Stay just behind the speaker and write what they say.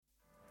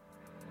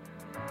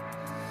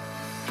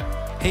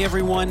Hey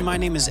everyone, my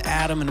name is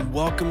Adam and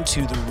welcome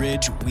to the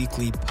Ridge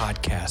Weekly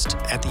Podcast.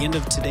 At the end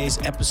of today's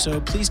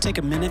episode, please take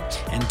a minute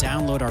and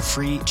download our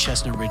free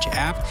Chestnut Ridge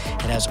app.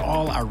 It has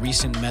all our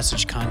recent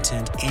message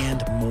content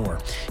and more.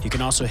 You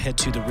can also head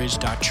to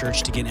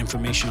theridge.church to get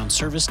information on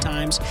service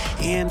times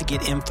and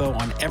get info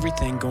on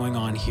everything going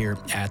on here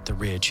at the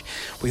Ridge.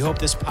 We hope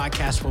this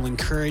podcast will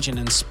encourage and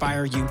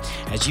inspire you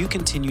as you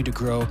continue to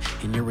grow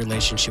in your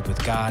relationship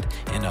with God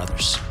and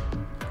others.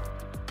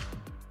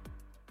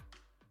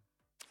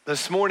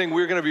 This morning,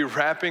 we're going to be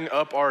wrapping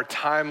up our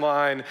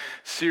timeline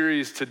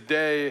series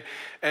today.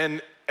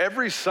 And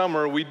every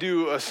summer, we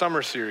do a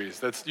summer series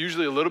that's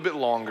usually a little bit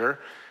longer.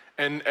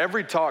 And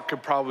every talk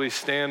could probably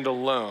stand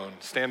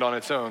on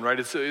its own, right?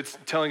 It's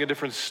telling a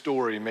different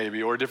story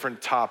maybe, or a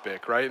different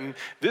topic, right? And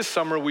this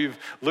summer, we've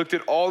looked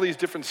at all these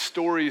different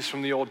stories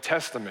from the Old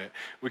Testament.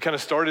 We kind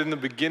of started in the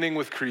beginning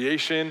with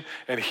creation,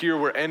 and here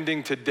we're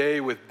ending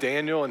today with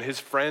Daniel and his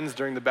friends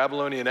during the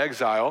Babylonian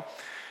exile.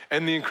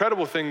 And the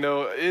incredible thing,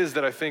 though, is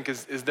that I think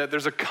is that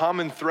there's a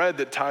common thread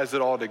that ties it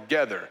all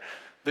together.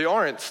 They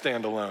aren't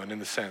standalone in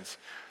the sense.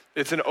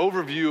 It's an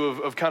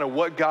overview of kind of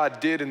what God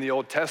did in the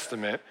Old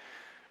Testament.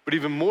 But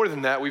even more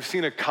than that, we've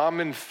seen a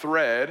common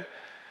thread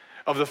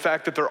of the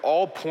fact that they're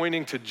all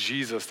pointing to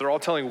Jesus. They're all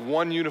telling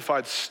one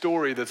unified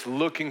story that's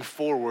looking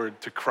forward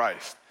to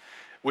Christ,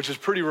 which is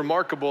pretty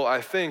remarkable,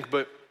 I think.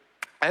 But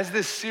as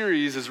this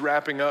series is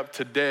wrapping up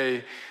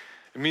today,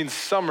 it means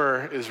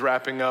summer is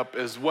wrapping up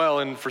as well.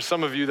 And for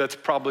some of you, that's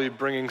probably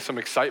bringing some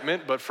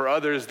excitement. But for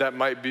others, that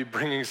might be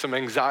bringing some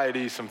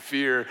anxiety, some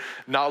fear,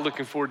 not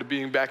looking forward to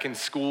being back in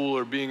school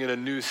or being in a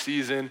new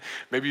season.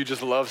 Maybe you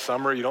just love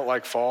summer, you don't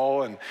like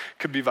fall, and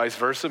could be vice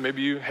versa.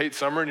 Maybe you hate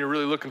summer and you're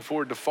really looking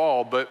forward to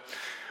fall. But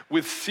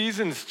with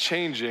seasons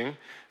changing,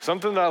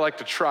 something that I like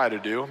to try to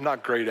do, I'm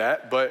not great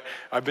at, but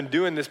I've been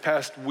doing this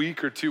past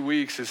week or 2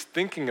 weeks is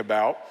thinking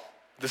about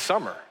the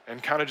summer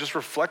and kind of just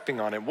reflecting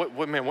on it.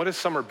 What has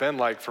summer been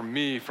like for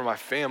me, for my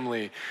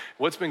family?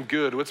 What's been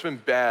good? What's been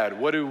bad?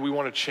 What do we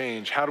want to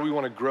change? How do we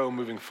want to grow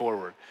moving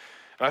forward?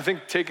 And I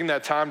think taking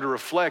that time to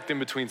reflect in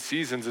between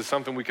seasons is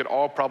something we could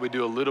all probably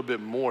do a little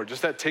bit more.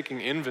 Just that taking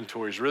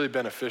inventory is really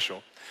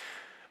beneficial.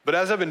 But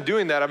as I've been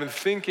doing that, I've been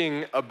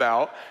thinking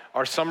about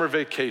our summer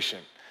vacation.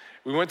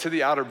 We went to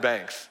the Outer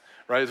Banks.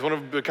 Right, it's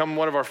become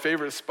one of our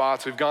favorite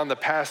spots. We've gone the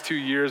past 2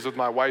 years with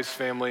my wife's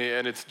family,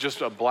 and it's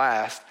just a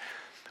blast.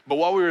 But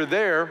while we were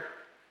there,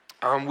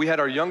 we had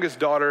our youngest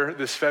daughter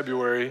this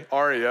February,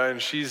 Aria,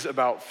 and she was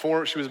about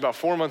 4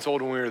 months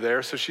old when we were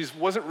there, so she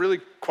wasn't really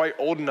quite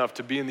old enough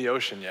to be in the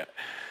ocean yet.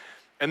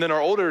 And then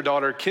our older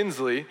daughter,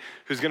 Kinsley,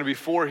 who's gonna be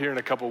 4 here in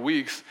a couple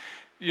weeks,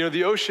 you know,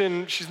 the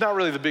ocean, she's not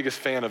really the biggest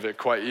fan of it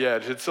quite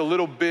yet. It's a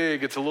little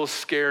big, it's a little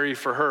scary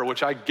for her,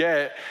 which I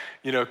get,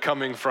 you know,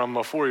 coming from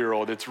a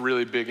 4-year-old, it's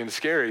really big and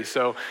scary.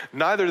 So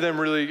neither of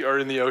them really are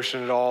in the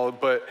ocean at all,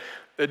 but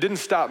it didn't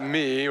stop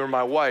me or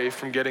my wife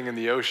from getting in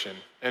the ocean.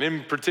 And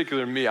in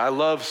particular me, I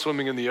love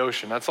swimming in the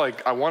ocean. That's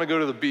like, I wanna go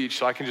to the beach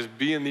so I can just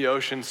be in the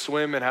ocean,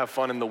 swim and have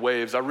fun in the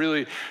waves. I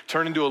really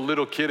turn into a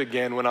little kid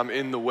again when I'm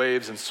in the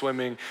waves and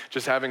swimming,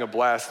 just having a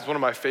blast. It's one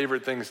of my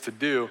favorite things to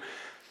do.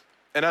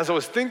 And as I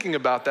was thinking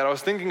about that, I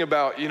was thinking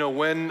about, you know,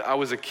 when I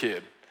was a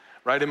kid,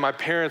 right? And my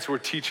parents were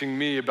teaching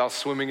me about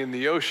swimming in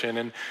the ocean.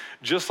 And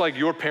just like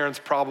your parents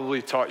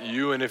probably taught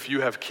you, and if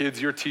you have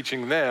kids, you're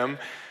teaching them,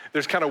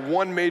 there's kind of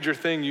one major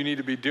thing you need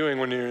to be doing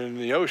when you're in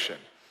the ocean.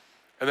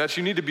 And that's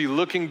you need to be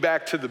looking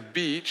back to the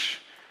beach,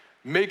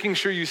 making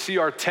sure you see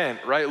our tent,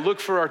 right? Look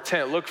for our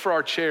tent, look for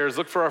our chairs,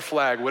 look for our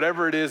flag,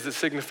 whatever it is that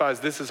signifies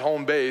this is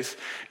home base.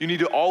 You need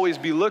to always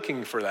be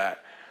looking for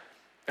that.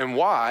 And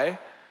why?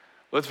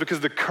 Well, it's because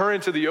the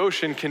current of the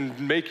ocean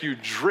can make you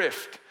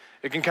drift.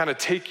 It can kind of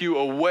take you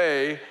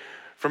away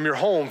from your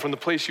home, from the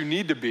place you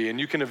need to be. And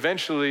you can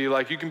eventually,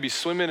 you can be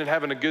swimming and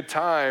having a good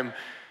time,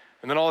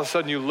 and then all of a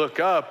sudden you look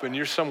up and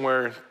you're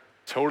somewhere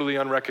totally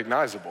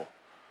unrecognizable.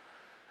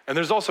 And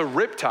there's also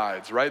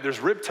riptides, right? There's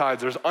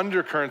riptides, there's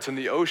undercurrents in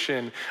the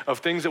ocean of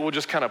things that will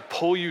just kind of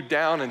pull you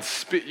down and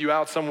spit you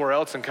out somewhere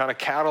else and kind of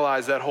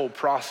catalyze that whole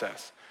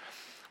process.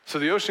 So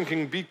the ocean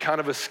can be kind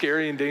of a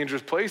scary and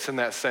dangerous place in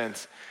that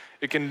sense.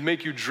 It can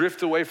make you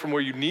drift away from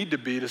where you need to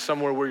be to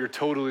somewhere where you're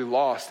totally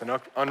lost and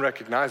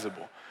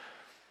unrecognizable.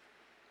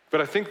 But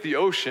I think the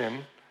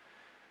ocean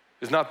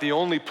is not the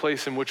only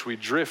place in which we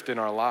drift in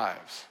our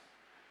lives.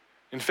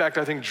 In fact,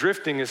 I think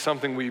drifting is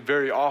something we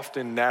very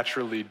often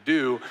naturally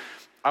do.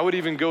 I would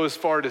even go as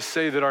far to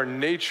say that our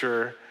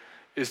nature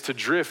is to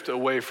drift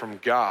away from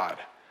God.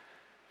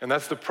 And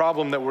that's the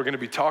problem that we're going to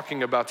be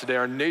talking about today.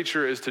 Our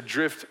nature is to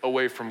drift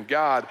away from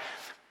God.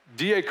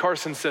 D.A.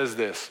 Carson says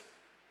this.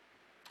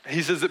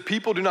 He says that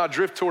people do not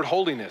drift toward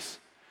holiness.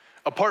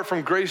 Apart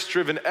from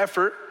grace-driven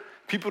effort,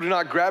 people do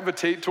not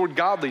gravitate toward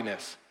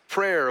godliness,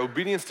 prayer,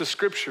 obedience to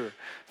Scripture,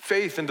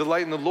 faith, and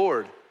delight in the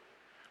Lord.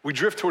 We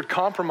drift toward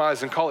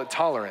compromise and call it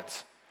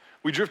tolerance.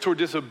 We drift toward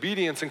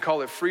disobedience and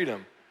call it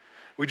freedom.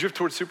 We drift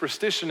toward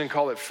superstition and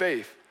call it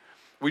faith.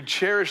 We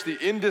cherish the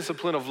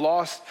indiscipline of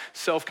lost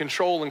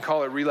self-control and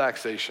call it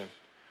relaxation.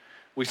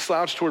 We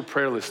slouch toward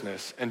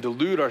prayerlessness and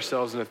delude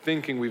ourselves into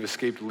thinking we've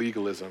escaped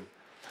legalism.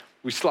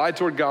 We slide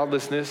toward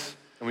godlessness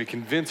and we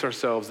convince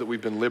ourselves that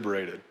we've been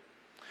liberated.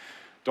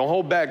 Don't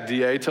hold back,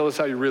 DA. Tell us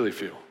how you really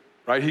feel,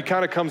 right? He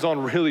kind of comes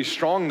on really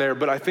strong there,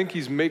 but I think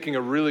he's making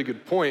a really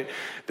good point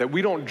that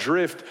we don't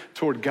drift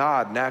toward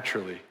God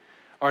naturally.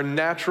 Our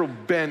natural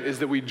bent is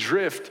that we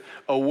drift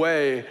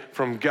away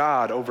from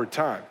God over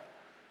time.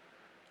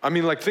 I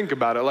mean, like, think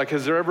about it. Like,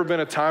 has there ever been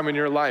a time in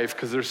your life,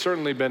 because there's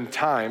certainly been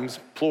times,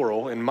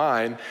 plural, in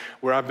mine,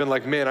 where I've been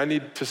like, man, I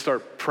need to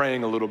start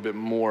praying a little bit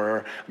more.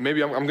 Or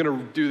maybe I'm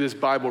gonna do this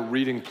Bible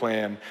reading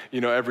plan,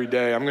 every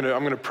day. I'm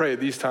gonna pray at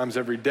these times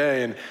every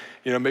day. And,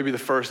 maybe the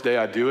first day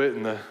I do it,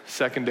 and the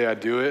second day I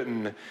do it,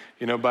 and,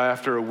 by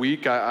after a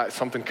week,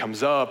 something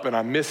comes up, and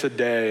I miss a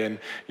day, and,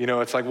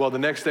 it's like, well, the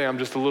next day I'm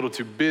just a little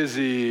too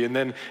busy, and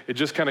then it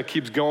just kind of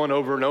keeps going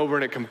over and over,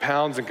 and it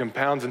compounds and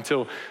compounds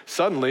until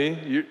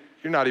suddenly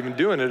you're not even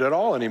doing it at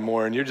all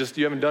anymore, and you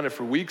haven't done it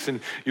for weeks, and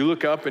you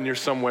look up and you're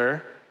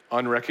somewhere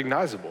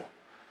unrecognizable.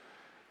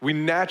 We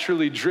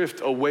naturally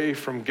drift away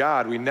from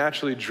God. We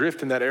naturally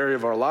drift in that area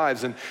of our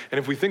lives, and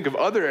if we think of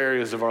other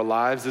areas of our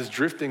lives, this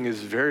drifting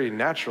is very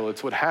natural.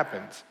 It's what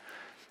happens.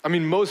 I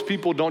mean, most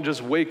people don't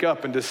just wake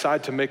up and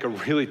decide to make a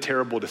really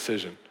terrible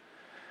decision.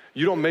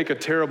 You don't make a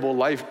terrible,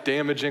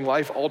 life-damaging,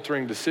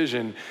 life-altering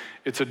decision.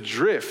 It's a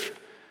drift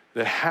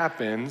that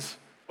happens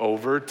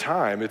over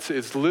time.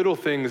 It's little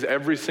things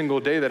every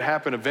single day that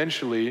happen.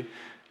 Eventually,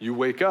 you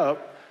wake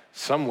up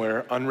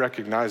somewhere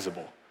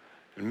unrecognizable.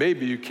 And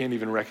maybe you can't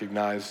even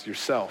recognize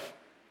yourself.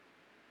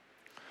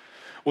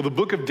 Well, the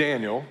book of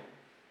Daniel,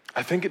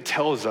 I think it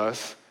tells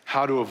us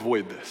how to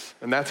avoid this.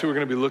 And that's what we're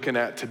going to be looking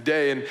at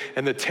today.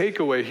 And the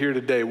takeaway here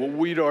today, what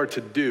we are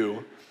to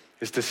do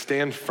is to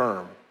stand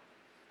firm.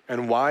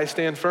 And why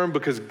stand firm?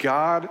 Because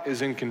God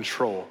is in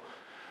control.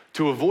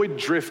 To avoid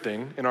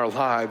drifting in our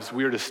lives,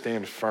 we are to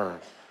stand firm.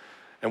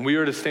 And we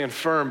are to stand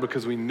firm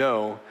because we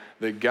know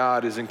that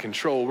God is in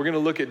control. We're going to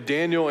look at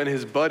Daniel and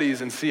his buddies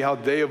and see how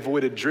they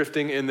avoided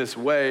drifting in this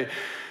way.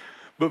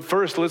 But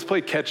first, let's play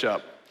catch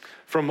up.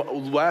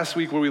 From last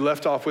week where we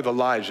left off with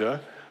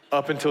Elijah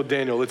up until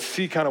Daniel, let's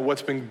see kind of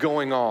what's been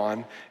going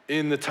on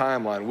in the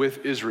timeline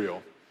with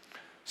Israel.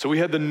 So we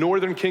had the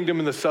northern kingdom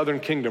and the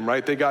southern kingdom,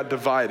 right? They got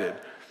divided.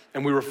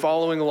 And we were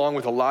following along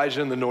with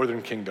Elijah and the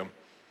northern kingdom.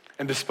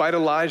 And despite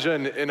Elijah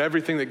and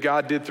everything that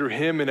God did through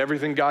him and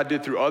everything God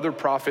did through other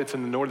prophets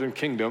in the northern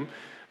kingdom,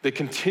 they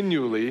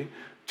continually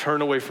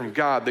turned away from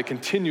God. They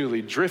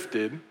continually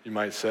drifted, you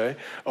might say,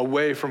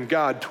 away from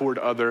God toward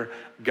other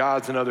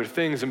gods and other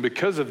things. And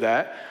because of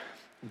that,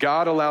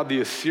 God allowed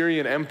the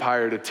Assyrian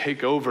Empire to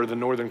take over the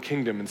northern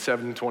kingdom in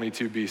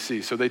 722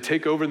 BC. So they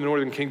take over the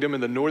northern kingdom,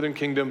 and the northern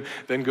kingdom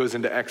then goes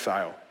into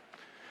exile.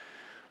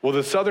 Well,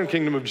 the southern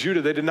kingdom of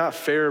Judah, they did not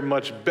fare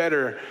much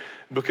better,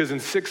 because in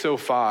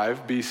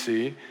 605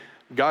 BC,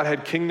 God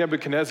had King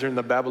Nebuchadnezzar and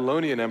the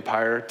Babylonian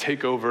Empire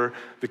take over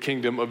the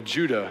kingdom of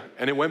Judah.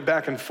 And it went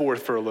back and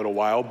forth for a little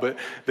while, but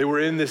they were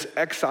in this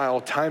exile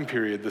time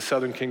period. The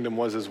southern kingdom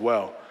was as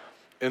well,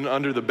 and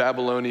under the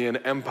Babylonian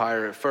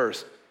Empire at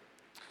first.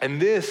 And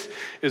this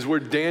is where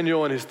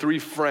Daniel and his three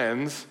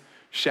friends,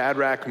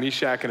 Shadrach,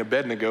 Meshach, and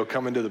Abednego,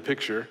 come into the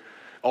picture.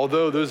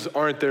 Although those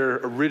aren't their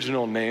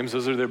original names,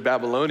 those are their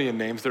Babylonian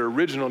names. Their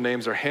original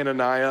names are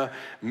Hananiah,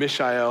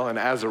 Mishael, and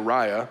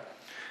Azariah.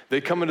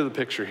 They come into the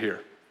picture here.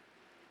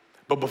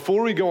 But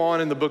before we go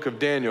on in the book of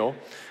Daniel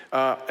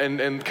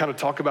and kind of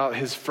talk about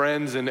his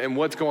friends and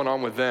what's going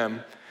on with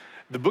them,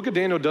 the book of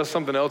Daniel does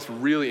something else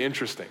really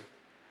interesting.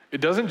 It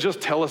doesn't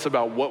just tell us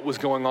about what was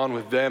going on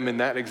with them in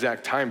that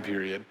exact time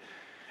period.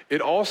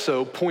 It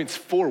also points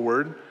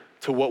forward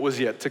to what was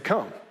yet to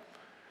come.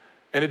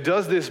 And it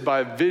does this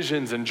by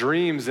visions and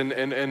dreams and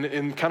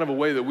in kind of a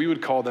way that we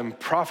would call them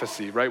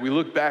prophecy, right? We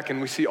look back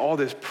and we see all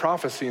this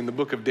prophecy in the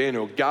book of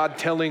Daniel, God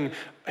telling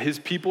his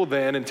people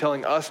then and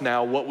telling us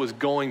now what was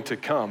going to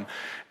come.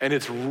 And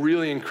it's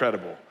really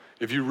incredible.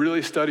 If you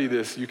really study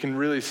this, you can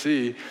really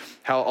see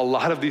how a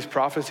lot of these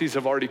prophecies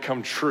have already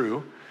come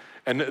true.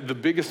 And the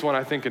biggest one,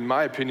 I think, in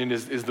my opinion,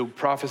 is the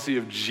prophecy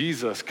of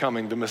Jesus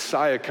coming, the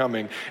Messiah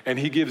coming. And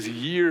he gives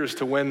years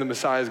to when the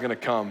Messiah is going to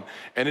come.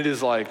 And it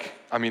is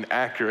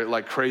accurate,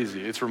 like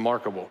crazy. It's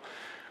remarkable.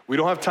 We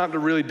don't have time to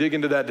really dig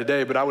into that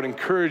today, but I would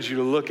encourage you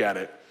to look at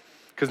it.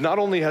 Because not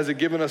only has it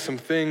given us some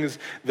things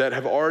that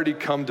have already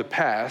come to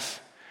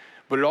pass,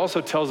 but it also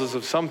tells us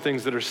of some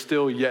things that are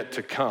still yet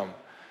to come,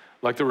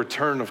 like the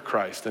return of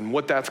Christ and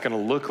what that's going to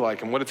look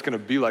like and what it's going to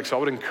be like. So I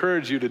would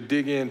encourage you to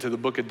dig into the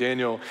book of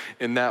Daniel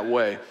in that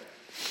way.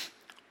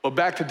 But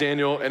back to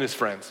Daniel and his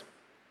friends.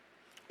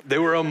 They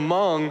were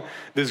among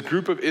this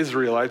group of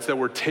Israelites that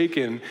were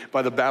taken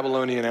by the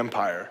Babylonian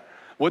Empire.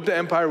 What the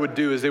empire would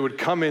do is they would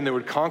come in, they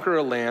would conquer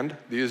a land,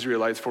 the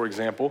Israelites, for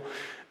example,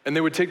 and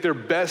they would take their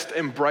best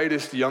and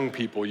brightest young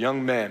people,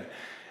 young men,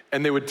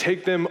 and they would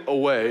take them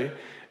away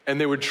and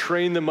they would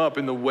train them up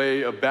in the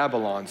way of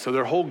Babylon. So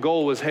their whole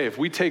goal was, hey, if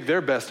we take their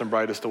best and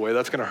brightest away,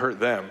 that's gonna hurt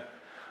them.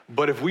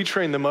 But if we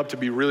train them up to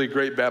be really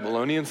great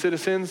Babylonian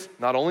citizens,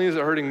 not only is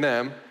it hurting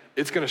them,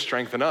 it's gonna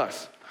strengthen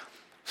us.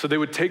 So they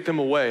would take them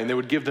away and they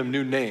would give them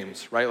new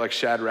names, right? Like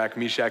Shadrach,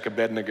 Meshach,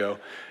 Abednego.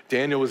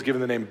 Daniel was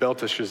given the name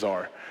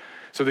Belteshazzar.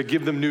 So they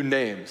give them new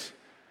names.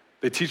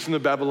 They teach them the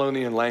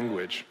Babylonian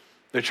language.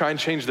 They try and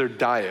change their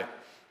diet.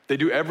 They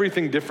do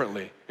everything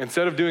differently.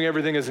 Instead of doing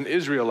everything as an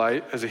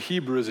Israelite, as a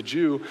Hebrew, as a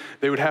Jew,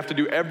 they would have to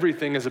do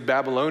everything as a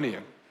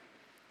Babylonian.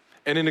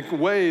 And in a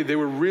way, they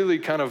were really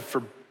kind of,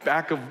 for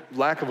lack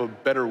of a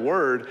better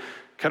word,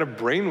 kind of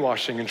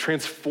brainwashing and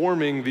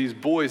transforming these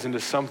boys into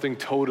something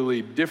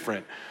totally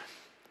different.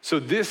 So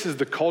this is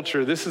the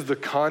culture, this is the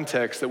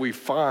context that we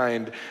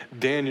find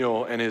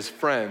Daniel and his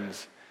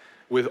friends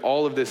with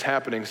all of this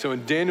happening. So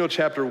in Daniel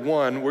chapter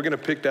 1, we're gonna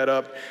pick that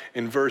up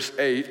in verse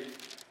 8,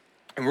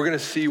 and we're gonna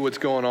see what's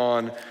going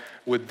on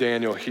with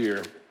Daniel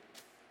here.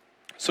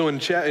 So in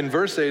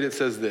verse 8, it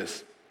says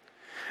this: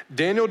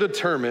 Daniel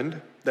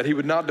determined that he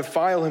would not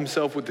defile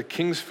himself with the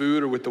king's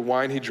food or with the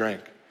wine he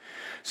drank.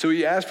 So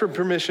he asked for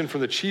permission from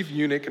the chief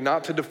eunuch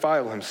not to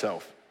defile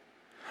himself.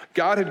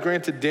 God had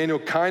granted Daniel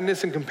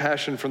kindness and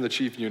compassion from the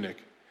chief eunuch.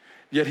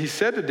 Yet he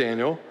said to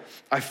Daniel,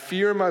 I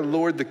fear my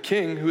lord the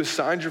king who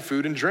assigned your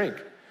food and drink.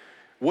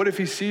 What if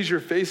he sees your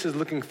face as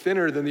looking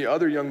thinner than the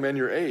other young men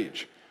your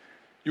age?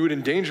 You would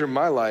endanger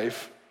my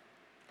life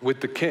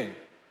with the king.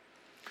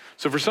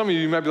 So for some of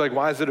you might be like,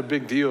 why is it a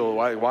big deal?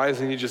 Why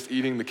isn't he just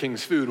eating the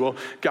king's food? Well,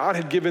 God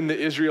had given the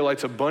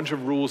Israelites a bunch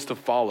of rules to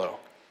follow.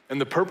 And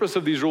the purpose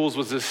of these rules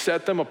was to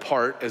set them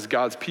apart as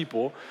God's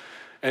people,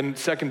 and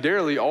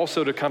secondarily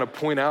also to kind of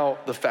point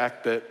out the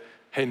fact that,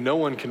 hey, no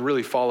one can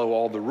really follow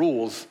all the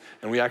rules,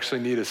 and we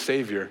actually need a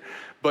savior.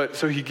 But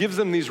so he gives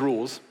them these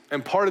rules,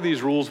 and part of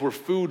these rules were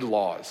food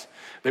laws.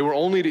 They were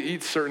only to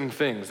eat certain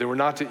things. They were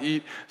not to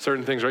eat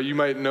certain things, right? You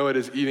might know it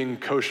as eating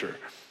kosher.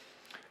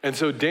 And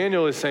so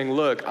Daniel is saying,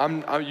 look,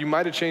 you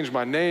might have changed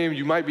my name,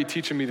 you might be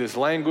teaching me this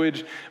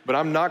language, but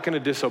I'm not gonna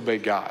disobey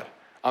God.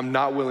 I'm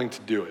not willing to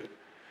do it.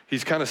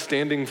 He's kind of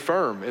standing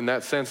firm in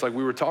that sense, like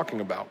we were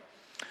talking about.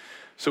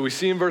 So we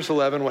see in verse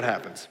 11 what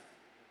happens.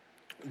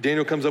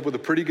 Daniel comes up with a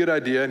pretty good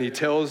idea, and he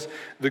tells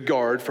the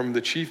guard from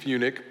the chief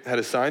eunuch had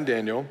assigned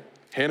Daniel,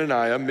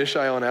 Hananiah,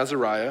 Mishael, and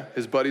Azariah,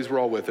 his buddies were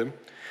all with him,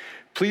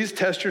 please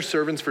test your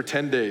servants for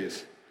 10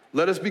 days.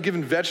 Let us be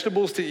given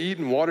vegetables to eat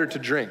and water to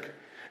drink.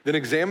 Then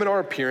examine our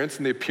appearance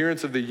and the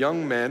appearance of the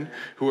young men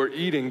who are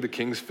eating the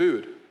king's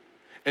food,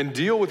 and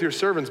deal with your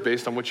servants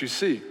based on what you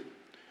see.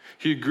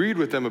 He agreed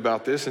with them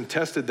about this and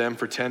tested them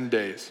for 10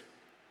 days.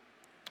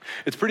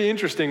 It's pretty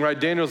interesting, right?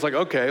 Daniel's like,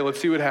 okay, let's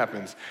see what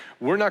happens.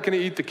 We're not gonna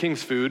eat the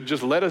king's food.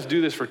 Just let us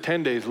do this for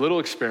 10 days, little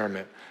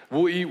experiment.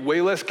 We'll eat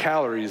way less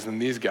calories than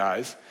these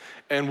guys,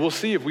 and we'll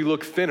see if we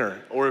look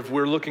thinner or if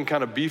we're looking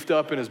kind of beefed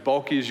up and as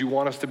bulky as you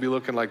want us to be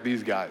looking like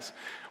these guys.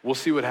 We'll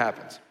see what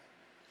happens.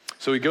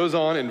 So he goes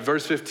on in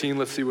verse 15,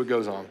 let's see what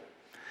goes on.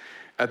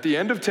 At the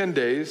end of 10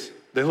 days,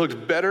 they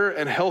looked better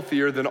and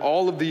healthier than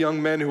all of the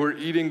young men who were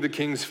eating the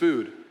king's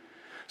food.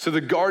 So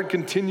the guard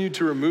continued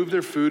to remove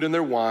their food and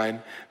their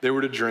wine they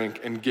were to drink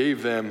and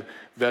gave them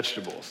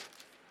vegetables.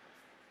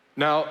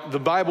 Now, the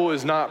Bible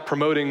is not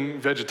promoting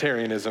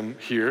vegetarianism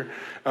here.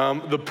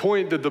 The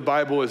point that the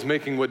Bible is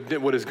making,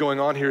 what is going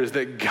on here, is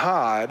that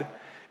God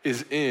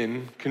is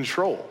in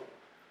control.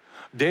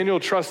 Daniel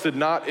trusted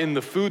not in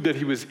the food that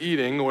he was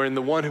eating or in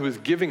the one who was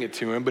giving it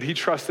to him, but he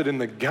trusted in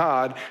the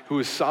God who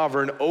is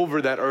sovereign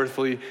over that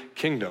earthly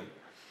kingdom.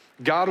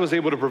 God was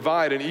able to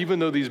provide, and even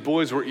though these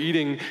boys were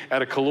eating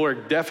at a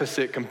caloric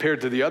deficit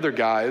compared to the other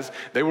guys,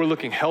 they were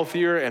looking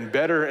healthier and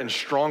better and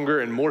stronger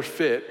and more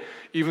fit,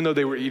 even though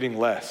they were eating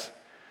less.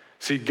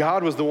 See,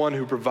 God was the one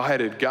who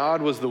provided.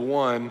 God was the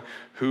one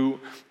who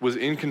was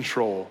in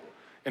control.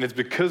 And it's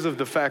because of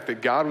the fact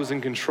that God was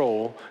in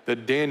control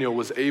that Daniel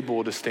was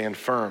able to stand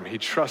firm. He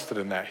trusted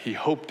in that. He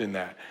hoped in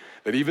that.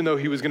 That even though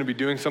he was going to be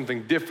doing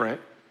something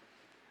different,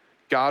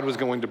 God was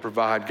going to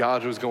provide.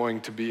 God was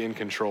going to be in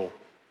control.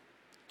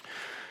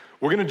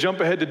 We're going to jump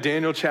ahead to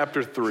Daniel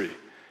chapter 3.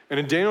 And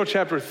in Daniel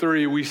chapter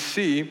 3, we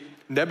see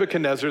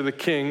Nebuchadnezzar, the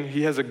king.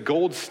 He has a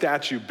gold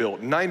statue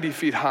built, 90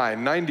 feet high,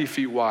 90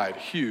 feet wide,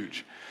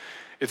 huge.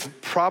 It's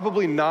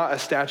probably not a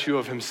statue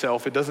of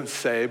himself, it doesn't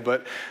say,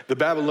 but the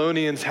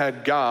Babylonians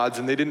had gods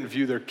and they didn't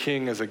view their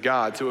king as a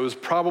god, so it was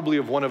probably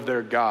of one of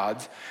their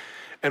gods.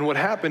 And what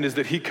happened is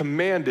that he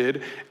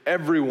commanded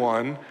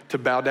everyone to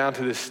bow down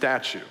to this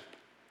statue.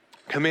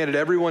 Commanded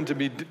everyone to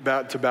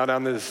bow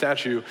down to the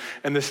statue.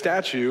 And the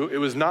statue, it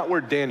was not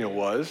where Daniel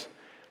was,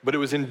 but it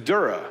was in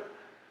Dura.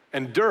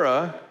 And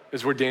Dura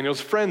is where Daniel's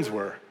friends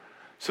were.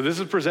 So this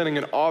is presenting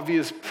an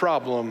obvious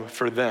problem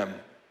for them.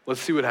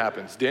 Let's see what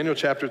happens. Daniel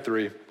chapter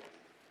 3,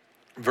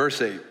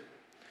 verse 8.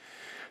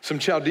 Some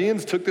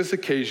Chaldeans took this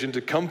occasion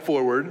to come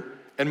forward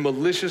and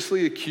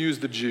maliciously accuse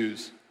the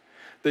Jews.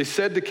 They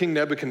said to King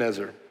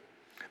Nebuchadnezzar,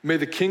 "May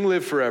the king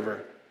live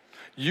forever.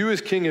 You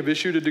as king have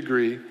issued a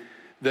decree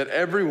that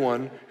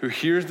everyone who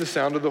hears the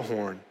sound of the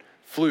horn,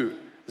 flute,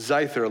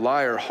 zither,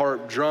 lyre,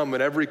 harp, drum,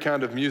 and every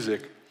kind of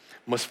music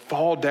must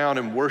fall down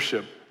and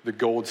worship the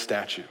gold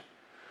statue.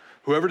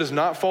 Whoever does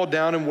not fall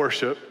down and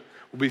worship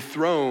will be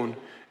thrown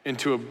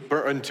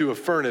into a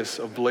furnace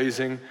of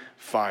blazing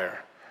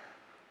fire."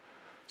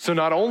 So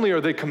not only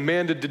are they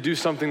commanded to do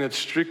something that's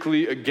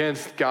strictly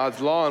against God's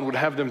law and would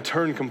have them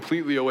turn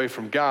completely away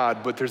from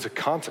God, but there's a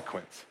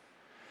consequence.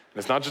 And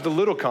it's not just a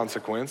little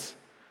consequence.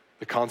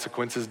 The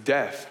consequence is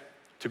death,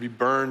 to be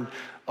burned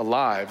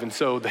alive. And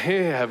so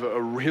they have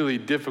a really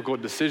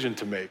difficult decision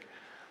to make.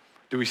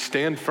 Do we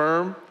stand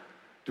firm?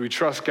 Do we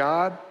trust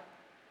God?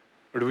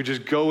 Or do we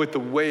just go with the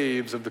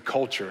waves of the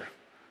culture,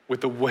 with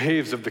the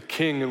waves of the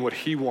king and what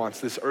he wants,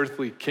 this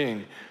earthly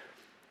king,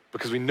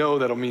 because we know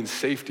that'll mean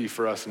safety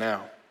for us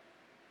now?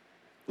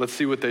 Let's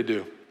see what they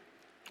do.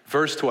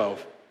 Verse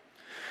 12.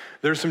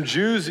 There are some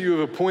Jews that you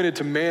have appointed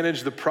to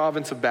manage the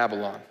province of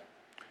Babylon,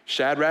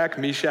 Shadrach,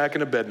 Meshach,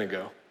 and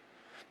Abednego.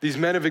 These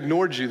men have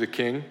ignored you, the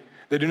king.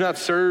 They do not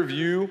serve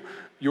you,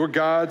 your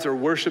gods, or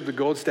worship the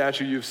gold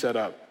statue you've set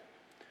up.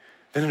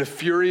 Then in a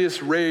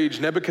furious rage,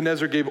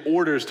 Nebuchadnezzar gave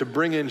orders to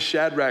bring in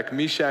Shadrach,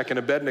 Meshach, and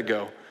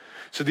Abednego.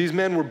 So these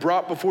men were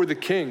brought before the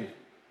king.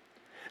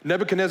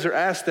 Nebuchadnezzar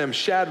asked them,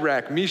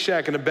 Shadrach,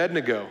 Meshach, and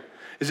Abednego,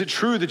 is it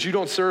true that you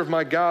don't serve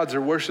my gods or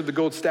worship the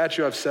gold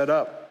statue I've set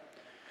up?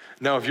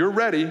 Now, if you're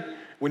ready,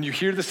 when you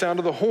hear the sound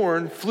of the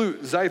horn,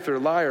 flute, zither,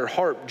 lyre,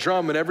 harp,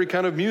 drum, and every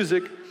kind of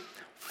music,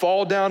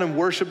 fall down and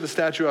worship the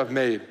statue I've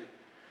made.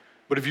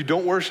 But if you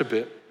don't worship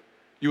it,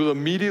 you will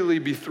immediately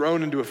be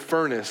thrown into a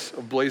furnace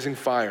of blazing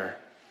fire.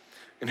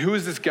 And who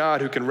is this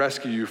God who can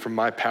rescue you from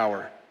my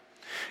power?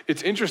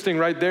 It's interesting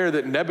right there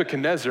that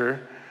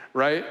Nebuchadnezzar,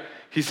 right?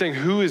 He's saying,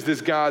 who is this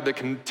God that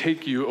can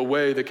take you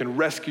away, that can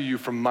rescue you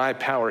from my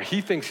power?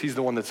 He thinks he's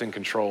the one that's in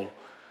control.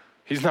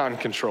 He's not in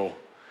control,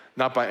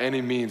 not by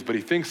any means, but he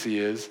thinks he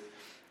is.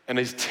 And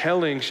he's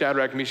telling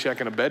Shadrach,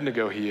 Meshach, and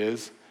Abednego he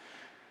is.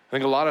 I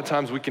think a lot of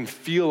times we can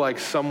feel like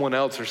someone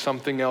else or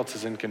something else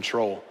is in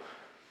control,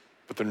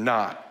 but they're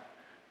not.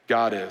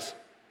 God is.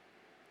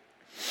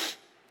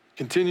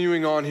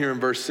 Continuing on here in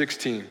verse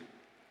 16.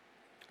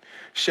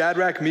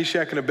 Shadrach,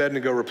 Meshach, and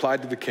Abednego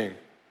replied to the king,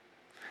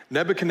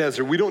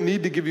 Nebuchadnezzar, we don't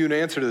need to give you an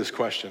answer to this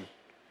question.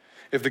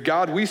 If the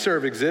God we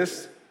serve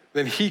exists,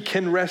 then he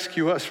can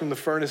rescue us from the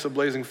furnace of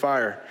blazing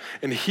fire,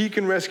 and he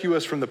can rescue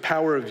us from the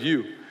power of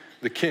you,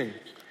 the king.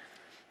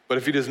 But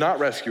if he does not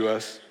rescue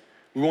us,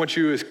 we want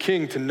you as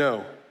king to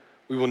know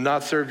we will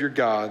not serve your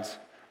gods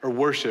or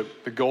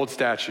worship the gold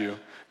statue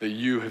that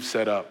you have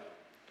set up.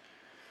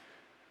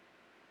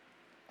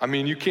 I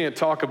mean, you can't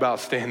talk about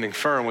standing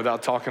firm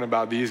without talking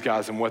about these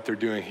guys and what they're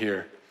doing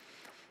here.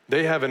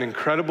 They have an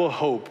incredible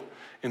hope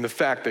in the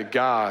fact that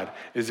God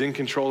is in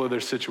control of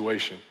their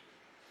situation.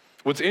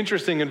 What's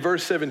interesting in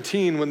verse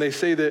 17, when they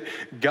say that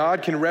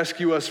God can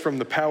rescue us from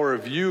the power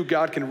of you,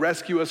 God can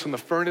rescue us from the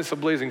furnace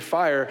of blazing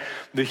fire,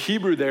 the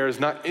Hebrew there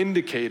is not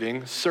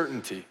indicating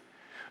certainty.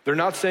 They're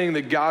not saying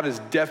that God is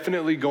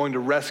definitely going to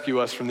rescue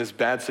us from this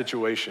bad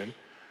situation.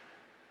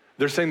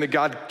 They're saying that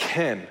God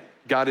can,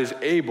 God is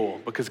able,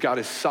 because God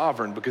is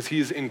sovereign, because he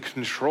is in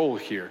control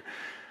here.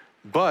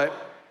 But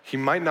he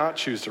might not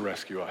choose to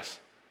rescue us.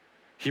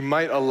 He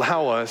might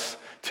allow us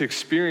to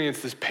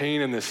experience this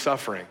pain and this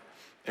suffering.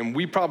 And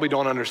we probably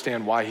don't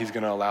understand why he's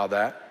gonna allow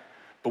that,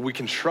 but we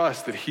can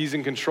trust that he's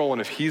in control,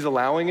 and if he's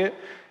allowing it,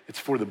 it's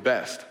for the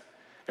best.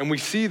 And we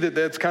see that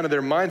that's kind of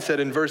their mindset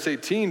in verse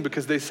 18,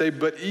 because they say,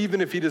 but even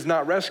if he does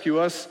not rescue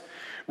us,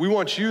 we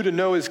want you to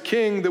know as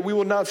king that we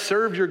will not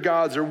serve your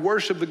gods or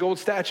worship the gold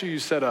statue you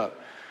set up.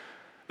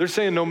 They're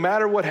saying no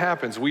matter what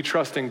happens, we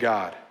trust in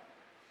God.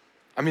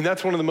 I mean,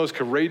 that's one of the most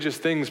courageous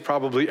things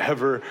probably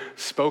ever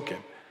spoken.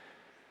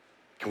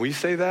 Can we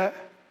say that?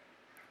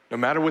 No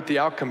matter what the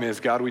outcome is,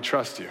 God, we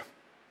trust you.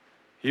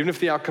 Even if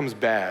the outcome's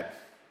bad,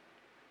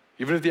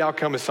 even if the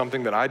outcome is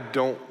something that I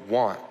don't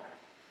want,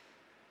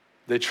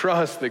 they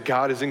trust that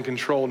God is in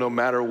control no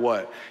matter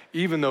what,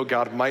 even though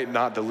God might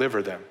not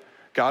deliver them.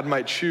 God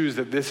might choose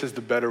that this is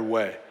the better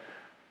way.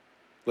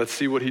 Let's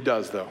see what he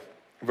does though.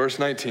 Verse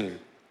 19.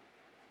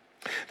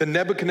 Then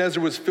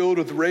Nebuchadnezzar was filled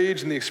with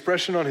rage, and the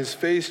expression on his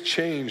face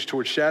changed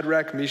toward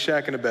Shadrach,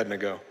 Meshach, and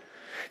Abednego.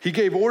 He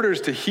gave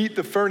orders to heat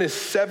the furnace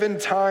 7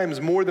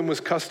 times more than was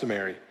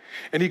customary.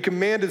 And he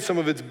commanded some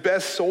of its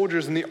best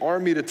soldiers in the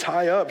army to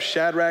tie up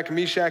Shadrach,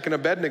 Meshach, and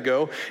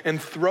Abednego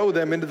and throw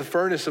them into the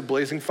furnace of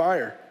blazing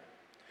fire.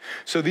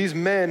 So these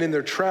men in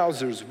their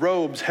trousers,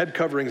 robes, head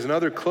coverings, and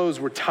other clothes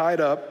were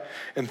tied up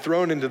and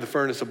thrown into the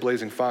furnace of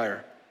blazing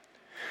fire.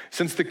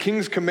 Since the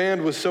king's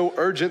command was so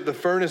urgent, the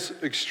furnace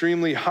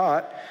extremely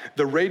hot,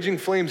 the raging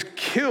flames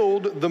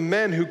killed the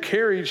men who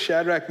carried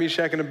Shadrach,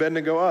 Meshach, and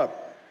Abednego up.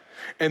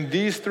 And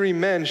these 3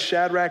 men,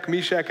 Shadrach,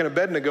 Meshach, and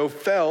Abednego,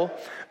 fell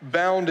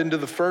bound into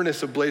the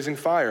furnace of blazing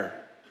fire.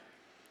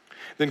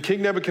 Then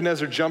King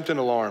Nebuchadnezzar jumped in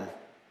alarm.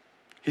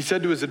 He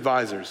said to his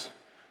advisors,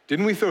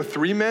 didn't we throw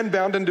 3 men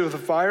bound into the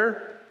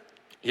fire?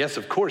 Yes,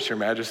 of course, your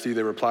majesty,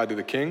 they replied to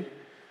the king.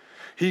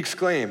 He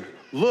exclaimed,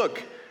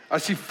 look, I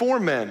see 4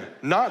 men,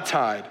 not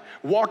tied,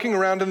 walking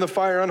around in the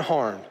fire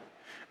unharmed.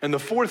 And the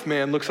 4th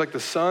man looks like the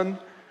son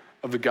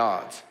of the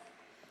gods.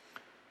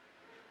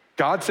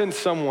 God sent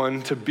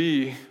someone to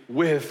be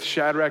with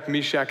Shadrach,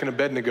 Meshach, and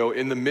Abednego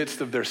in the midst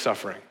of their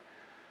suffering.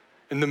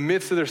 In the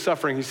midst of their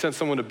suffering, he sent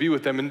someone to be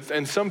with them.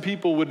 And some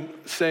people would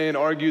say and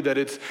argue that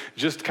it's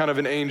just kind of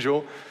an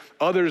angel.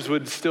 Others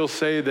would still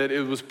say that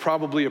it was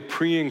probably a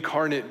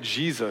pre-incarnate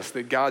Jesus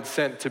that God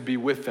sent to be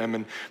with them.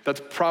 And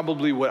that's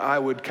probably what I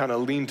would kind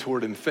of lean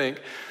toward and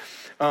think.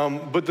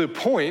 But the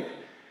point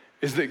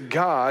is that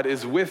God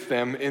is with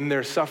them in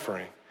their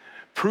suffering,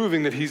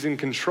 proving that he's in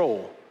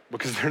control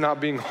because they're not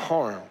being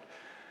harmed,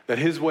 that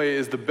his way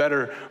is the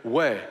better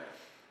way.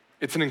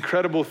 It's an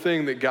incredible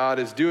thing that God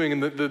is doing.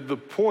 And the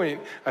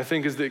point, I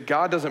think, is that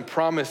God doesn't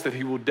promise that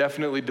he will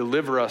definitely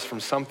deliver us from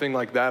something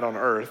like that on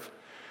earth.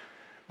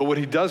 But what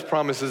he does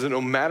promise is that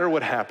no matter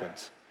what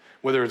happens,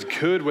 whether it's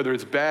good, whether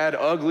it's bad,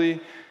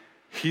 ugly,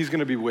 he's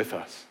gonna be with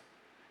us.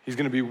 He's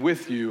gonna be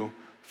with you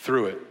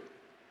through it.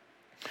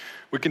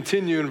 We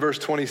continue in verse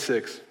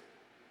 26.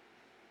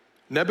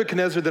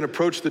 Nebuchadnezzar then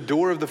approached the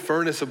door of the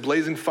furnace of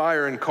blazing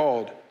fire and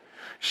called,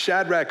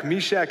 Shadrach,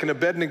 Meshach, and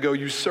Abednego,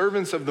 you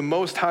servants of the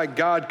Most High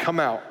God, come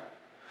out.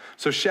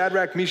 So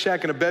Shadrach,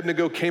 Meshach, and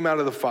Abednego came out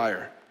of the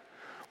fire.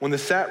 When the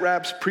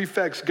satraps,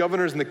 prefects,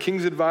 governors, and the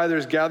king's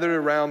advisors gathered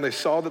around, they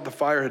saw that the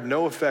fire had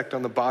no effect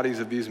on the bodies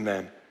of these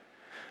men.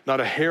 Not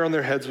a hair on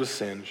their heads was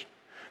singed.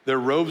 Their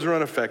robes were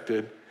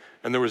unaffected,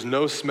 and there was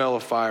no smell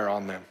of fire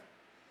on them.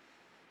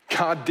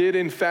 God did,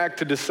 in fact,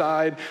 to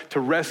decide to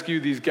rescue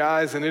these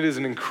guys, and it is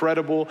an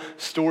incredible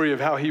story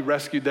of how he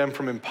rescued them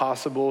from an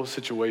impossible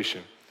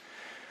situation.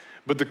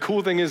 But the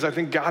cool thing is, I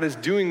think God is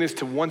doing this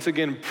to once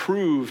again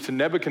prove to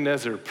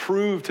Nebuchadnezzar,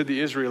 prove to the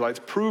Israelites,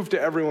 prove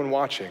to everyone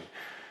watching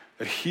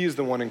that he is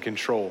the one in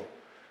control,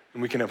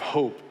 and we can have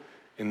hope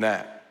in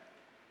that.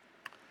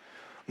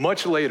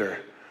 Much later,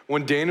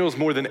 when Daniel is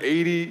more than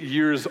 80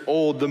 years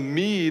old, the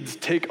Medes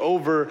take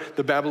over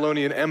the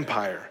Babylonian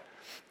Empire.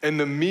 And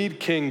the Mede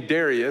king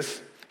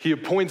Darius, he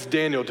appoints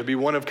Daniel to be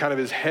one of kind of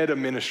his head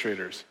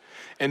administrators.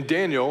 And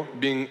Daniel,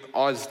 being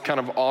as kind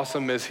of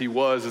awesome as he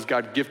was, as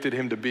God gifted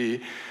him to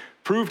be,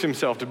 proved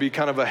himself to be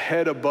kind of a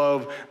head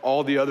above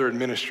all the other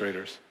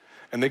administrators.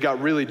 And they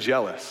got really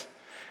jealous.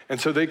 And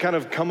so they kind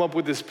of come up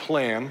with this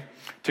plan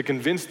to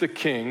convince the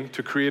king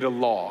to create a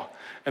law.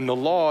 And the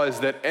law is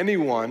that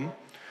anyone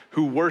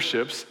who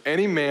worships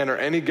any man or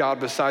any god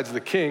besides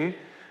the king,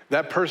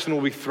 that person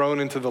will be thrown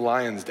into the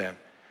lion's den.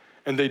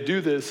 And they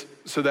do this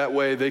so that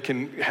way they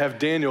can have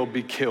Daniel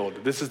be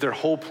killed. This is their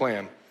whole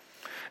plan.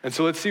 And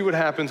so let's see what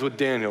happens with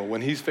Daniel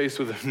when he's faced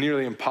with a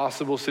nearly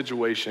impossible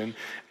situation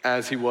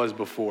as he was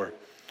before.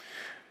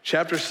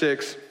 Chapter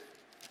 6,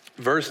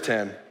 verse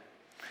 10.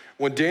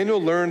 When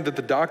Daniel learned that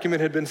the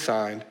document had been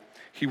signed,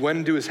 he went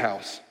into his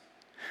house.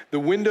 The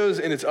windows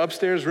in its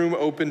upstairs room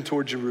opened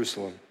toward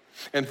Jerusalem.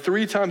 And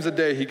 3 times a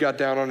day he got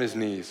down on his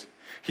knees.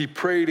 He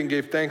prayed and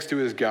gave thanks to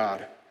his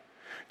God,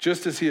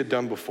 just as he had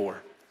done before.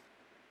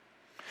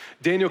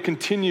 Daniel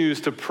continues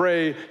to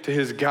pray to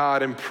his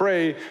God and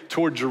pray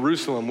toward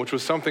Jerusalem, which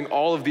was something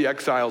all of the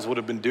exiles would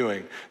have been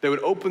doing. They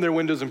would open their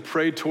windows and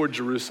pray toward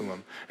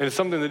Jerusalem. And it's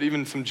something that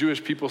even some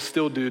Jewish people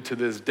still do to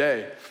this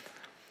day.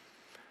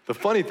 The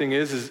funny thing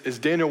is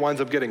Daniel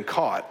winds up getting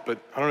caught, but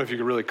I don't know if you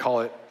could really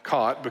call it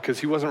caught because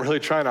he wasn't really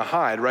trying to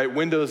hide, right?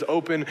 Windows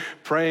open,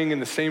 praying in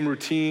the same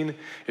routine.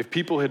 If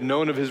people had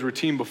known of his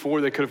routine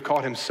before, they could have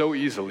caught him so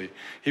easily.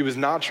 He was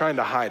not trying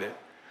to hide it.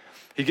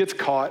 He gets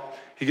caught.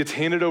 He gets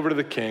handed over to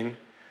the king,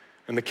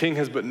 and the king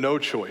has but no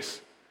choice.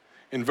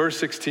 In verse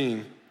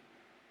 16,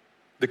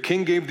 the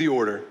king gave the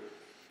order.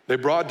 They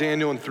brought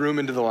Daniel and threw him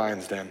into the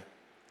lion's den.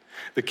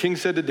 The king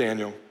said to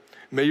Daniel,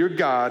 "May your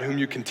God, whom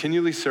you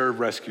continually serve,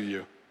 rescue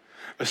you."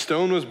 A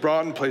stone was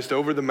brought and placed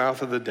over the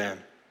mouth of the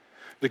den.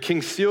 The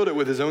king sealed it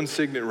with his own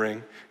signet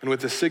ring and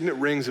with the signet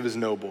rings of his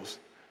nobles,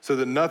 so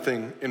that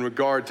nothing in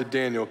regard to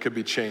Daniel could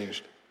be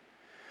changed.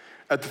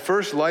 At the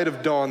first light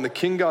of dawn, the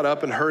king got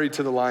up and hurried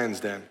to the lion's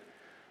den.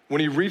 When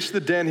he reached the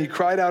den, he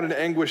cried out in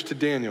anguish to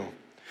Daniel.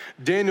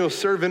 "Daniel,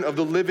 servant of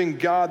the living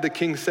God," the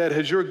king said,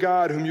 "has your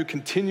God, whom you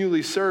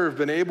continually serve,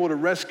 been able to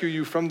rescue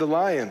you from the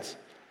lions?"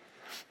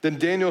 Then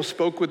Daniel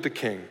spoke with the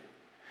king.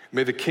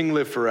 "May the king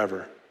live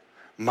forever.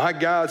 My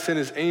God sent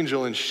his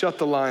angel and shut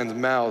the lions'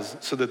 mouths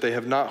so that they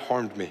have not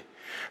harmed me.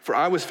 For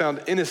I was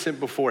found innocent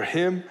before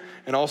him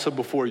and also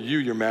before you,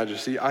 your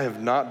majesty. I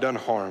have not done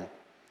harm."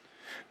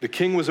 The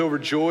king was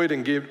overjoyed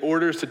and gave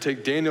orders to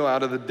take Daniel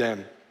out of the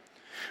den.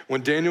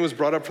 When Daniel was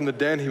brought up from the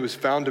den, he was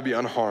found to be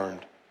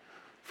unharmed,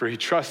 for he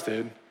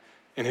trusted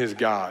in his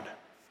God.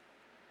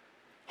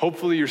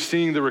 Hopefully you're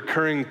seeing the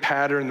recurring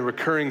pattern, the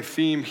recurring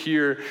theme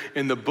here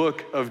in the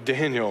book of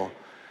Daniel.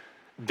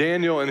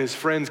 Daniel and his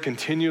friends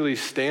continually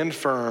stand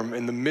firm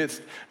in the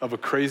midst of a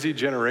crazy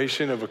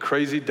generation, of a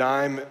crazy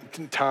time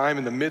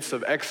in the midst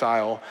of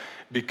exile,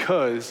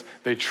 because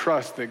they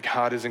trust that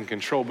God is in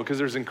control, because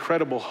there's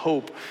incredible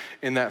hope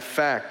in that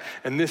fact.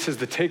 And this is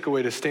the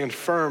takeaway, to stand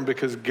firm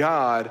because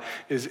God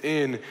is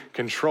in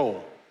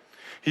control.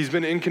 He's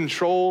been in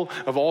control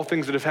of all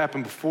things that have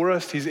happened before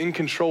us. He's in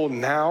control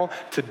now,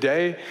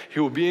 today.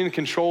 He will be in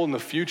control in the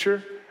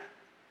future.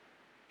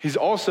 He's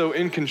also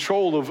in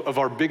control of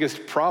our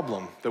biggest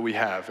problem that we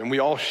have, and we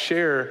all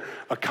share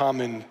a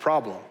common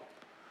problem,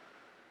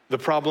 the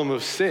problem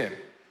of sin.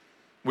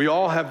 We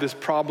all have this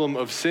problem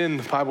of sin.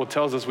 The Bible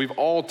tells us we've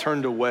all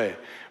turned away.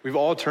 We've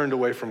all turned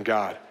away from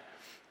God.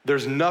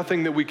 There's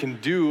nothing that we can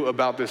do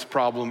about this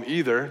problem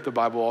either, the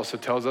Bible also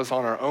tells us,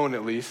 on our own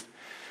at least.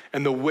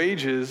 And the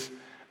wages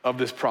of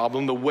this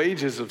problem, the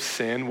wages of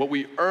sin, what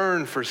we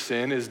earn for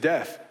sin is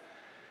death,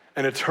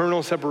 an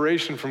eternal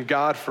separation from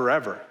God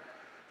forever.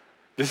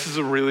 This is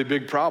a really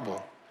big problem.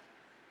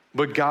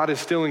 But God is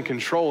still in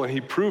control, and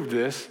he proved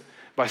this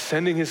by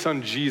sending his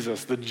son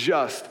Jesus, the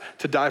just,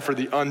 to die for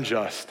the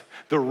unjust,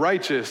 the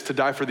righteous to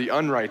die for the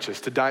unrighteous,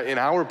 to die in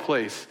our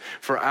place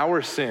for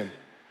our sin,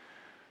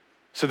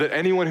 so that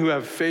anyone who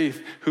have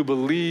faith, who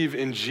believe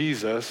in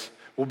Jesus,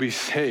 will be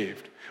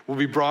saved, will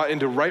be brought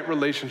into right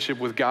relationship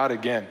with God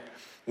again.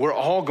 We're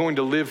all going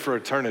to live for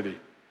eternity.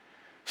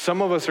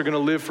 Some of us are going to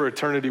live for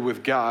eternity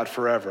with God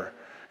forever,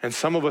 and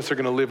some of us are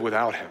going to live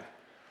without him.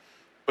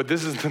 But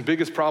this is the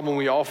biggest problem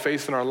we all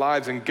face in our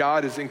lives, and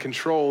God is in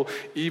control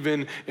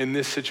even in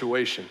this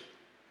situation.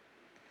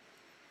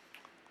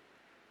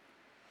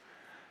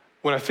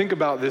 When I think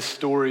about this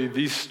story,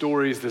 these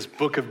stories, this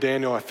book of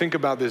Daniel, I think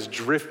about this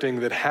drifting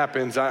that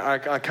happens.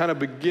 I kind of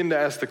begin to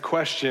ask the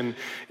question,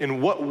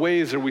 in what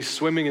ways are we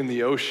swimming in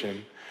the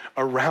ocean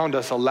around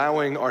us,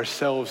 allowing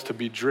ourselves to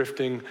be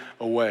drifting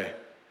away?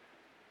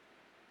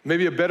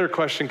 Maybe a better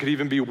question could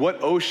even be,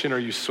 what ocean are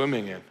you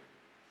swimming in?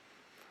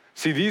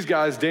 See, these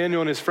guys,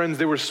 Daniel and his friends,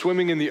 they were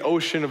swimming in the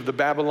ocean of the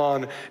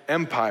Babylon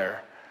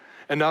Empire.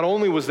 And not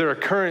only was there a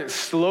current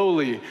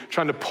slowly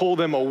trying to pull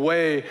them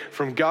away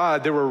from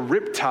God, there were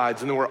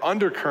riptides and there were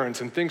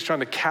undercurrents and things trying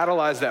to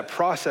catalyze that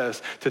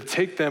process to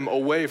take them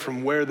away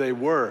from where they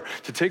were,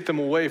 to take them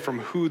away from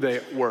who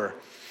they were.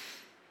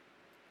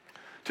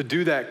 To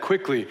do that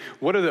quickly,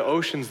 what are the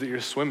oceans that you're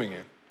swimming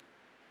in?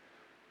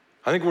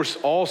 I think we're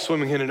all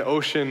swimming in an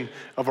ocean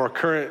of our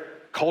current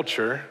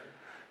culture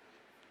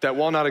that,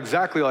 while not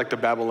exactly like the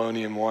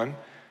Babylonian one,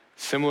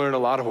 similar in a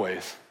lot of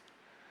ways.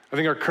 I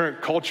think our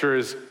current culture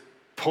is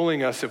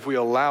pulling us, if we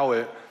allow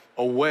it,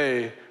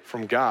 away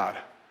from God,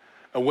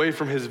 away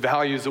from his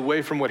values,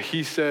 away from what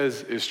he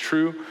says is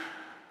true,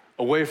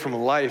 away from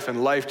life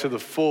and life to the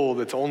full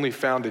that's only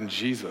found in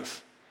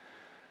Jesus.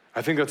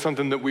 I think that's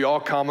something that we all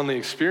commonly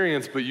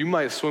experience, but you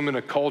might swim in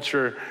a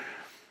culture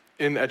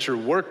at your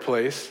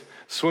workplace,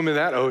 swim in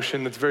that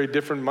ocean that's very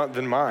different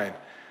than mine.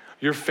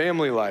 Your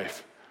family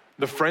life,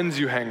 the friends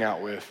you hang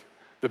out with,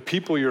 the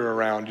people you're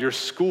around, your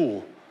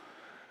school.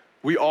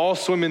 We all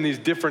swim in these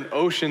different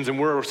oceans, and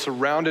we're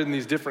surrounded in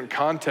these different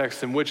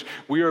contexts in which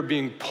we are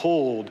being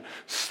pulled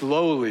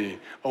slowly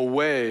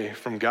away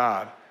from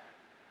God.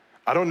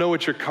 I don't know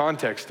what your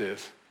context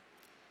is,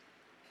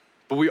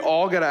 but we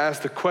all got to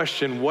ask the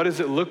question, what does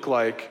it look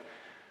like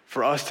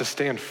for us to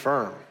stand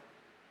firm?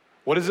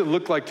 What does it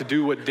look like to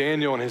do what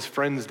Daniel and his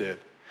friends did?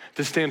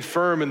 To stand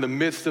firm in the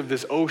midst of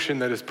this ocean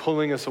that is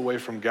pulling us away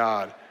from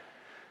God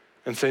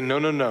and say, no,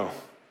 no, no.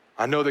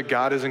 I know that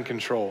God is in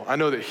control. I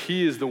know that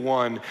he is the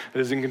one that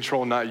is in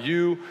control, not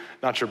you,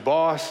 not your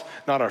boss,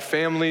 not our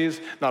families,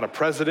 not a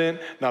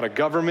president, not a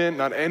government,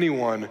 not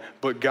anyone,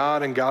 but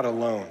God and God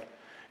alone.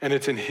 And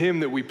it's in him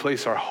that we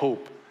place our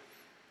hope.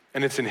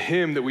 And it's in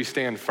him that we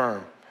stand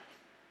firm.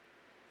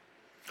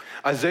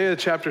 Isaiah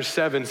chapter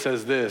 7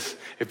 says this,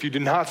 if you do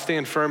not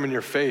stand firm in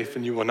your faith,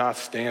 then you will not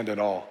stand at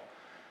all.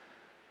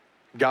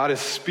 God is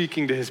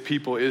speaking to his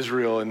people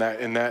Israel in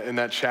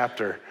that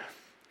chapter.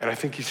 And I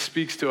think he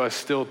speaks to us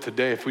still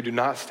today. If we do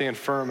not stand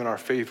firm in our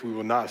faith, we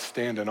will not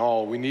stand in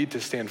all. We need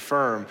to stand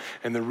firm.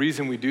 And the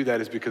reason we do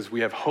that is because we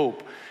have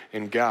hope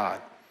in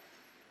God.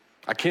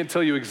 I can't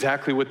tell you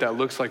exactly what that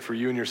looks like for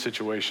you in your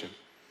situation.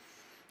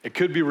 It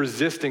could be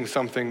resisting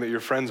something that your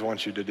friends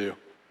want you to do.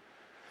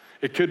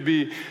 It could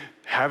be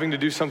having to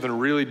do something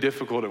really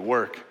difficult at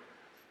work.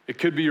 It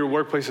could be your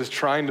workplace is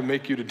trying to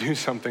make you to do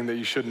something that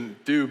you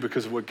shouldn't do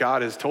because of what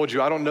God has told you.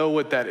 I don't know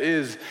what that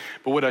is,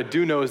 but what I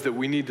do know is that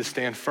we need to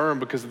stand firm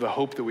because of the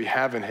hope that we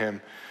have in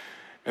him.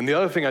 And the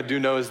other thing I do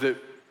know is that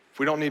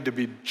we don't need to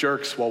be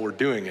jerks while we're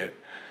doing it.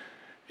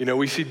 You know,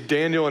 we see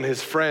Daniel and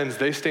his friends,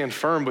 they stand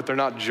firm, but they're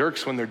not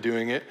jerks when they're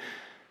doing it.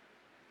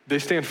 They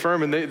stand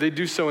firm and they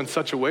do so in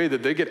such a way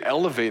that they get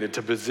elevated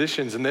to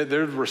positions and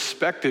they're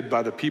respected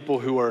by the people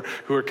who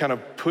are kind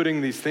of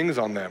putting these things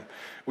on them.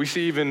 We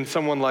see even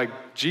someone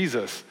like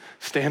Jesus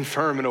stand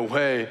firm in a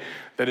way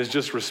that is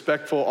just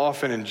respectful,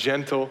 often, and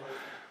gentle.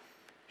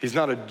 He's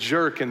not a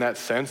jerk in that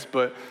sense,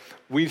 but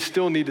we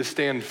still need to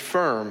stand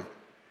firm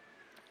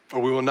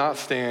or we will not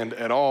stand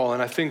at all.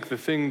 And I think the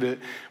thing that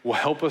will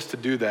help us to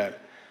do that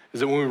is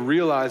that when we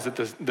realize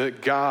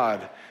that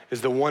God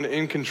is the one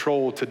in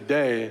control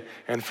today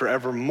and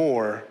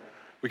forevermore,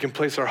 we can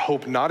place our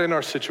hope not in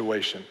our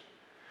situation,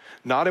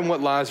 not in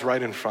what lies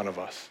right in front of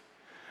us,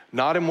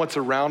 not in what's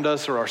around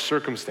us or our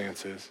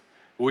circumstances,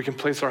 but we can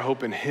place our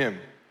hope in him,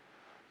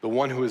 the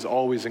one who is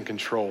always in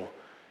control,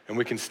 and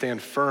we can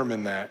stand firm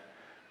in that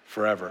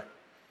forever.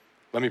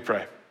 Let me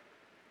pray.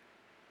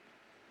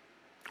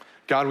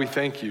 God, we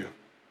thank you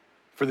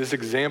for this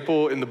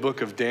example in the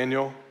book of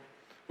Daniel.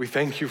 We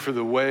thank you for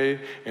the way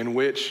in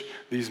which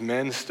these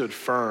men stood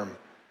firm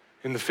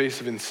in the face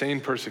of insane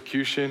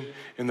persecution,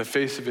 in the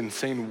face of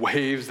insane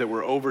waves that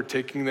were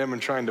overtaking them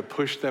and trying to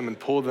push them and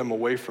pull them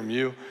away from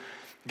you.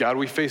 God,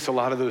 we face a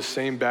lot of those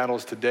same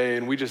battles today,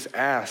 and we just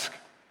ask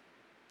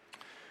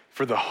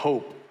for the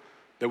hope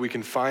that we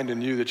can find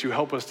in you, that you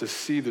help us to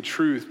see the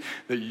truth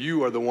that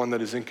you are the one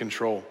that is in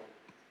control,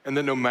 and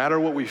that no matter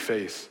what we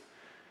face,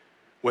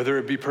 whether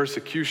it be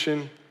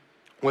persecution,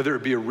 whether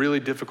it be a really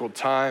difficult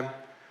time,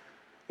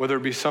 whether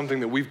it be something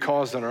that we've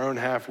caused on our own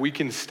half, we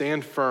can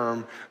stand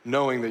firm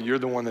knowing that you're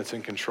the one that's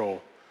in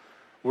control.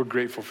 We're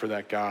grateful for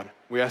that, God.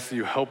 We ask that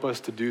you help us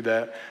to do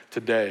that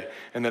today,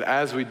 and that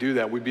as we do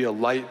that, we be a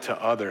light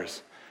to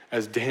others,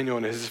 as Daniel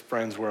and his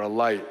friends were a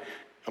light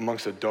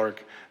amongst a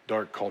dark,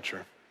 dark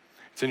culture.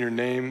 It's in your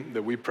name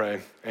that we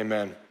pray,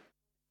 amen.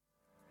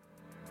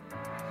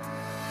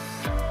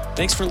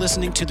 Thanks for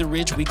listening to the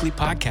Ridge Weekly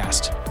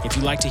Podcast. If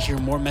you'd like to hear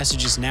more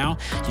messages now,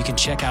 you can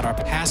check out our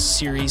past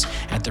series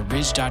at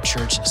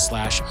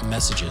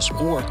theridge.church/messages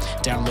or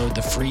download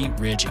the free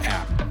Ridge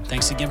app.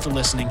 Thanks again for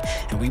listening,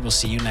 and we will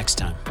see you next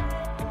time.